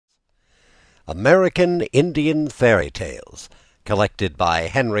American Indian Fairy Tales, collected by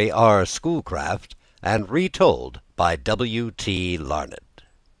Henry R. Schoolcraft and retold by W.T. Larned.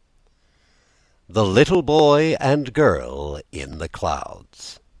 The Little Boy and Girl in the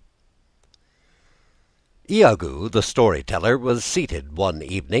Clouds. Iago, the storyteller, was seated one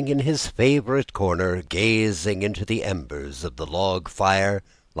evening in his favorite corner, gazing into the embers of the log fire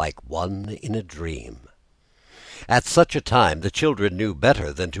like one in a dream. At such a time the children knew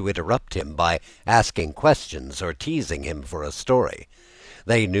better than to interrupt him by asking questions or teasing him for a story.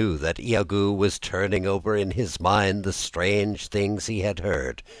 They knew that Iago was turning over in his mind the strange things he had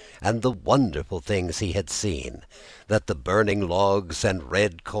heard, and the wonderful things he had seen, that the burning logs and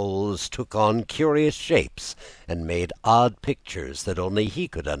red coals took on curious shapes and made odd pictures that only he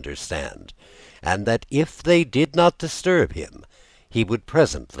could understand, and that if they did not disturb him, he would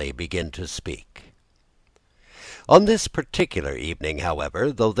presently begin to speak. On this particular evening,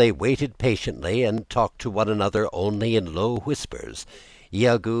 however, though they waited patiently and talked to one another only in low whispers,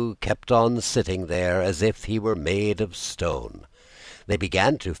 Iago kept on sitting there as if he were made of stone. They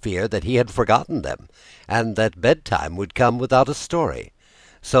began to fear that he had forgotten them, and that bedtime would come without a story.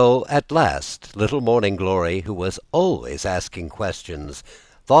 So at last little Morning Glory, who was always asking questions,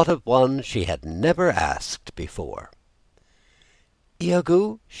 thought of one she had never asked before.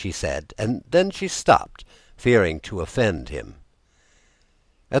 "Iago," she said, and then she stopped, fearing to offend him.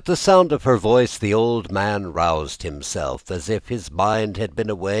 At the sound of her voice the old man roused himself, as if his mind had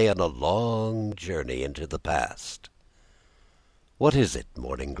been away on a long journey into the past. "What is it,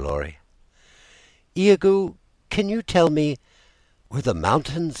 Morning Glory?" "Iago, can you tell me, were the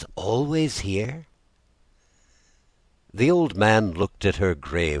mountains always here?" The old man looked at her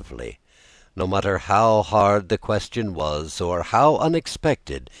gravely. No matter how hard the question was, or how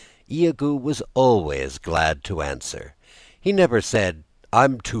unexpected, Iago was always glad to answer. He never said,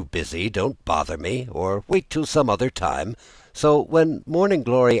 "I'm too busy, don't bother me," or "wait till some other time." So when Morning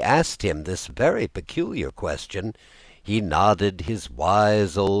Glory asked him this very peculiar question, he nodded his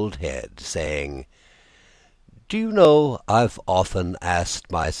wise old head, saying, "Do you know, I've often asked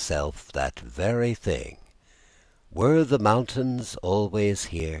myself that very thing. Were the mountains always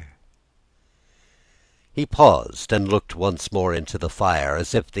here?" He paused and looked once more into the fire,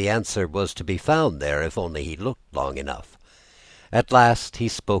 as if the answer was to be found there if only he looked long enough. At last he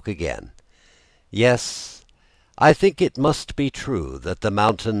spoke again. "Yes, I think it must be true that the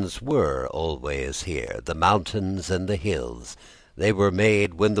mountains were always here, the mountains and the hills. They were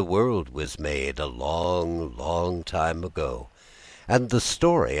made when the world was made, a long, long time ago. And the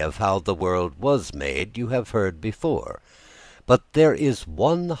story of how the world was made you have heard before. But there is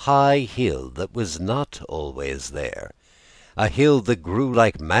one high hill that was not always there, a hill that grew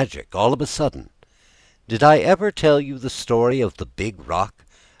like magic all of a sudden. Did I ever tell you the story of the big rock,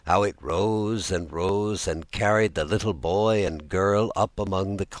 how it rose and carried the little boy and girl up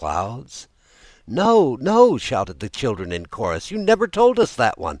among the clouds?" "No, no," shouted the children in chorus. "You never told us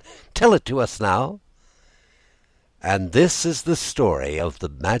that one. Tell it to us now." And this is the story of the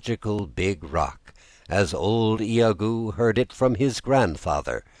magical big rock, as old Iago heard it from his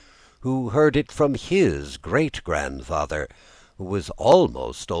grandfather, who heard it from his great-grandfather, who was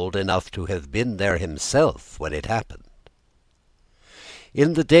almost old enough to have been there himself when it happened.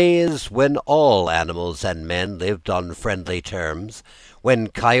 In the days when all animals and men lived on friendly terms, when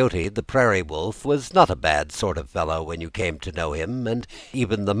Coyote the prairie wolf was not a bad sort of fellow when you came to know him, and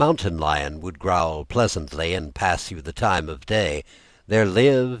even the mountain lion would growl pleasantly and pass you the time of day, there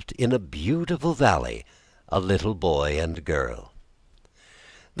lived in a beautiful valley a little boy and girl.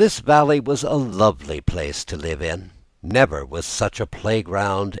 This valley was a lovely place to live in. Never was such a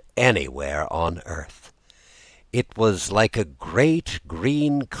playground anywhere on earth. It was like a great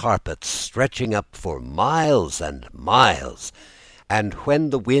green carpet stretching up for miles and miles, and when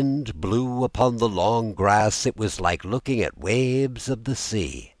the wind blew upon the long grass it was like looking at waves of the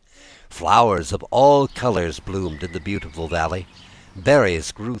sea. Flowers of all colors bloomed in the beautiful valley.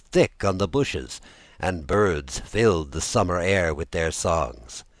 Berries grew thick on the bushes, and birds filled the summer air with their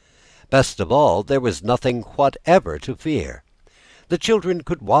songs. Best of all, there was nothing whatever to fear. The children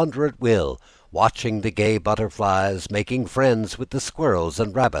could wander at will, watching the gay butterflies, making friends with the squirrels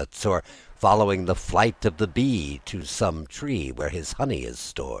and rabbits, or following the flight of the bee to some tree where his honey is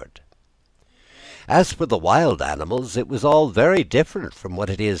stored. As for the wild animals, it was all very different from what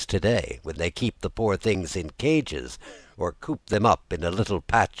it is today, when they keep the poor things in cages, or coop them up in a little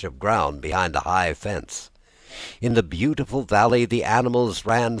patch of ground behind a high fence. In the beautiful valley the animals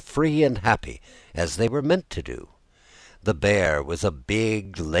ran free and happy, as they were meant to do. The bear was a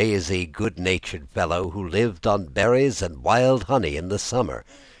big, lazy, good-natured fellow who lived on berries and wild honey in the summer,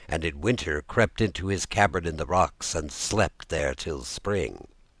 and in winter crept into his cavern in the rocks and slept there till spring.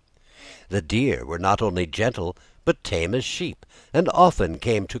 The deer were not only gentle, but tame as sheep, and often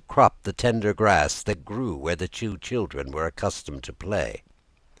came to crop the tender grass that grew where the two children were accustomed to play.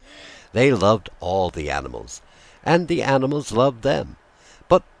 They loved all the animals, and the animals loved them,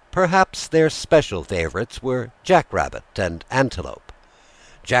 but perhaps their special favorites were Jack-Rabbit and Antelope.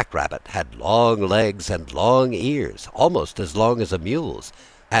 Jack-Rabbit had long legs and long ears, almost as long as a mule's,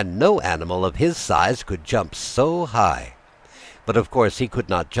 and no animal of his size could jump so high. But of course he could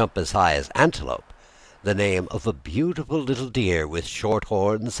not jump as high as Antelope, the name of a beautiful little deer with short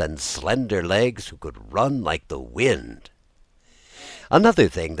horns and slender legs who could run like the wind. Another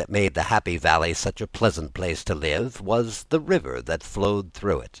thing that made the Happy Valley such a pleasant place to live was the river that flowed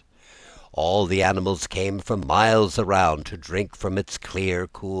through it. All the animals came from miles around to drink from its clear,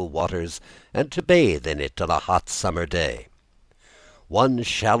 cool waters and to bathe in it on a hot summer day. One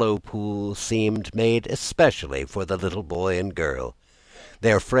shallow pool seemed made especially for the little boy and girl.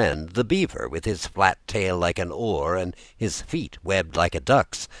 Their friend, the beaver, with his flat tail like an oar and his feet webbed like a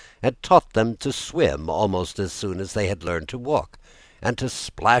duck's, had taught them to swim almost as soon as they had learned to walk, and to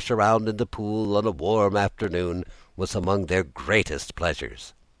splash around in the pool on a warm afternoon was among their greatest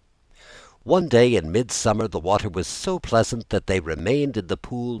pleasures. One day in midsummer the water was so pleasant that they remained in the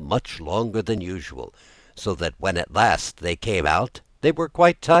pool much longer than usual, so that when at last they came out they were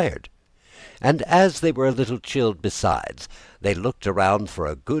quite tired. And as they were a little chilled besides, they looked around for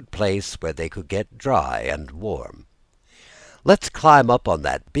a good place where they could get dry and warm. "Let's climb up on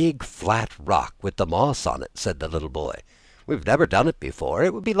that big flat rock with the moss on it," said the little boy. "We've never done it before.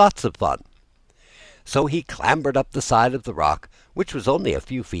 It would be lots of fun." So he clambered up the side of the rock, which was only a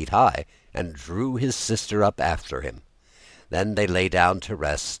few feet high, and drew his sister up after him. Then they lay down to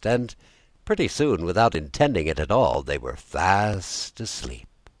rest, and pretty soon, without intending it at all, they were fast asleep.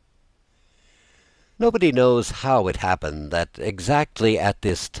 Nobody knows how it happened that exactly at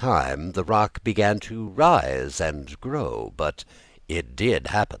this time the rock began to rise and grow, but it did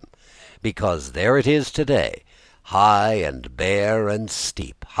happen, because there it is today, high and bare and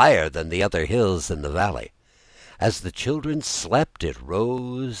steep, higher than the other hills in the valley. As the children slept, it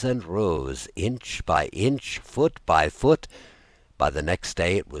rose and rose, inch by inch, foot by foot. By the next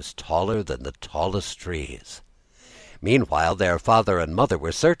day it was taller than the tallest trees. Meanwhile their father and mother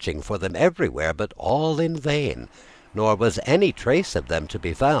were searching for them everywhere, but all in vain, nor was any trace of them to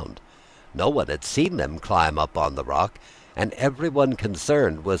be found. No one had seen them climb up on the rock, and everyone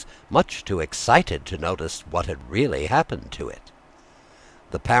concerned was much too excited to notice what had really happened to it.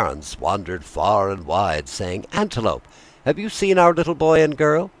 The parents wandered far and wide, saying, "Antelope, have you seen our little boy and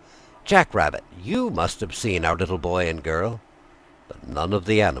girl? Jack-Rabbit, you must have seen our little boy and girl." But none of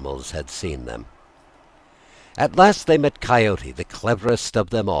the animals had seen them. At last they met Coyote, the cleverest of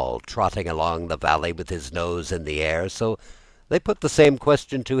them all, trotting along the valley with his nose in the air, so they put the same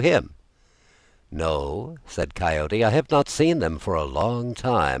question to him. "No," said Coyote, "I have not seen them for a long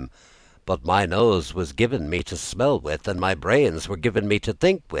time, but my nose was given me to smell with, and my brains were given me to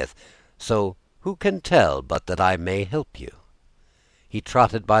think with, so who can tell but that I may help you?" He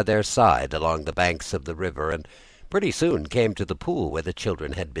trotted by their side along the banks of the river, and pretty soon came to the pool where the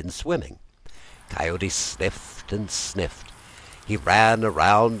children had been swimming. Coyote sniffed and sniffed. He ran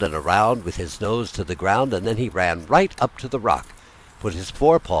around and around with his nose to the ground, and then he ran right up to the rock, put his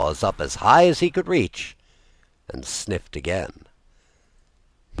forepaws up as high as he could reach, and sniffed again.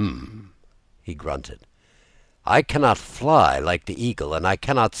 He grunted. "I cannot fly like the eagle, and I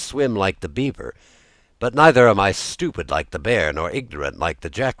cannot swim like the beaver, but neither am I stupid like the bear, nor ignorant like the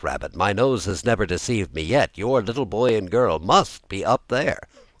jack-rabbit. My nose has never deceived me yet. Your little boy and girl must be up there,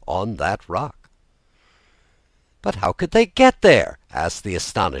 on that rock." "But how could they get there?" asked the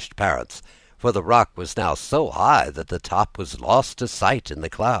astonished parents, for the rock was now so high that the top was lost to sight in the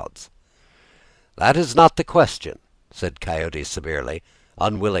clouds. "That is not the question," said Coyote severely,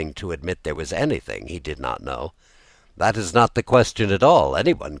 unwilling to admit there was anything he did not know. "That is not the question at all.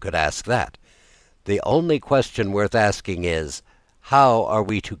 Anyone could ask that. The only question worth asking is, how are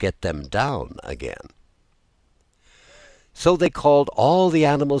we to get them down again?" So they called all the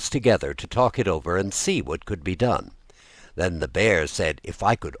animals together to talk it over and see what could be done. Then the bear said, "If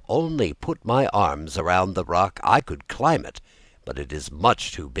I could only put my arms around the rock, I could climb it, but it is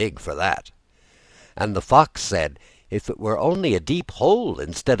much too big for that." And the fox said, "If it were only a deep hole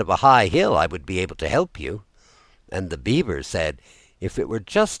instead of a high hill, I would be able to help you." And the beaver said, "If it were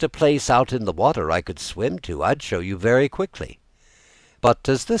just a place out in the water I could swim to, I'd show you very quickly." But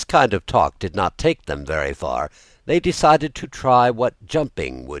as this kind of talk did not take them very far, they decided to try what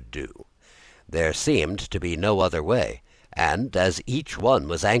jumping would do. There seemed to be no other way, and as each one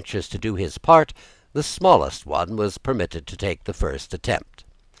was anxious to do his part, the smallest one was permitted to take the first attempt.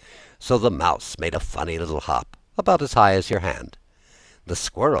 So the mouse made a funny little hop, about as high as your hand. The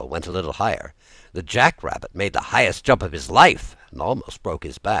squirrel went a little higher. The jackrabbit made the highest jump of his life, and almost broke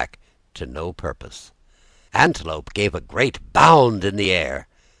his back, to no purpose. Antelope gave a great bound in the air,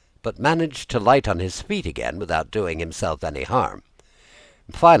 but managed to light on his feet again without doing himself any harm.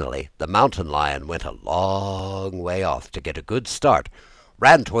 Finally, the mountain lion went a long way off to get a good start,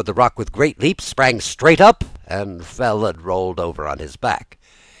 ran toward the rock with great leaps, sprang straight up, and fell and rolled over on his back.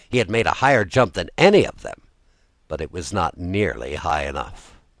 He had made a higher jump than any of them, but it was not nearly high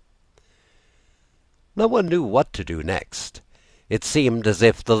enough. No one knew what to do next. It seemed as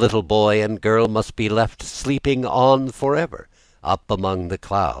if the little boy and girl must be left sleeping on forever, up among the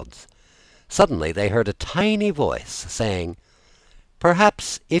clouds. Suddenly they heard a tiny voice saying,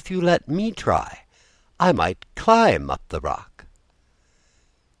 "Perhaps if you let me try, I might climb up the rock."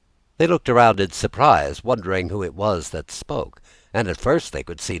 They looked around in surprise, wondering who it was that spoke, and at first they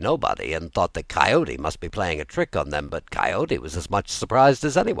could see nobody, and thought that Coyote must be playing a trick on them, but Coyote was as much surprised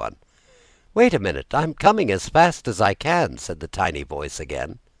as anyone. "Wait a minute, I'm coming as fast as I can," said the tiny voice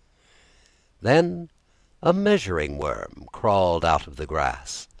again. Then a measuring worm crawled out of the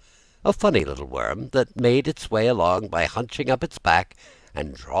grass. A funny little worm that made its way along by hunching up its back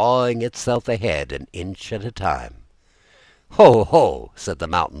and drawing itself ahead an inch at a time. "Ho, ho!" said the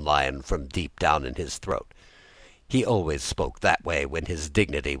mountain lion from deep down in his throat. He always spoke that way when his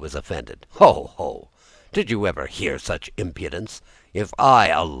dignity was offended. "Ho, ho! Did you ever hear such impudence? If I,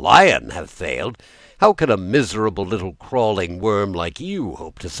 a lion, have failed, how can a miserable little crawling worm like you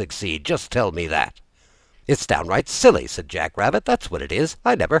hope to succeed? Just tell me that." "It's downright silly," said Jack Rabbit. "That's what it is.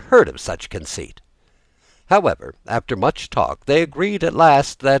 I never heard of such conceit." However, after much talk, they agreed at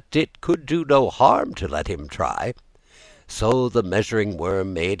last that it could do no harm to let him try. So the measuring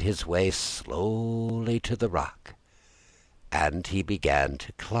worm made his way slowly to the rock, and he began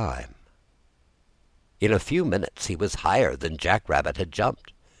to climb. In a few minutes he was higher than Jack Rabbit had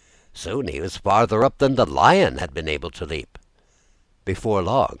jumped. Soon he was farther up than the lion had been able to leap. Before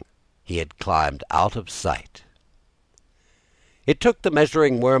long he had climbed out of sight. It took the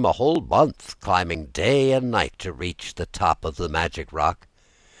measuring worm a whole month, climbing day and night, to reach the top of the magic rock.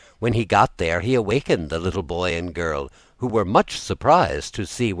 When he got there he awakened the little boy and girl, who were much surprised to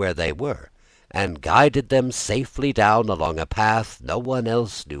see where they were, and guided them safely down along a path no one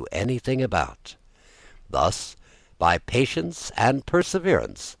else knew anything about. Thus, by patience and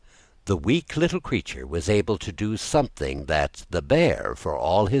perseverance, the weak little creature was able to do something that the bear, for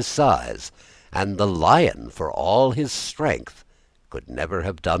all his size, and the lion, for all his strength, could never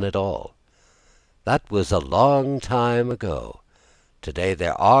have done at all. That was a long time ago. Today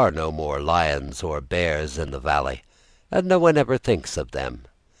there are no more lions or bears in the valley, and no one ever thinks of them.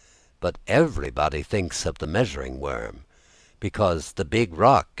 But everybody thinks of the measuring worm, because the big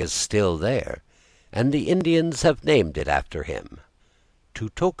rock is still there, and the Indians have named it after him.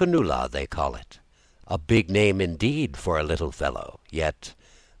 Tutokanula they call it, a big name indeed for a little fellow, yet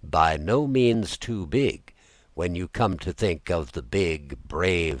by no means too big when you come to think of the big,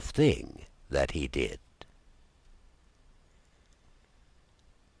 brave thing that he did.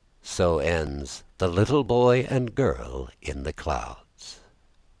 So ends The Little Boy and Girl in the Clouds.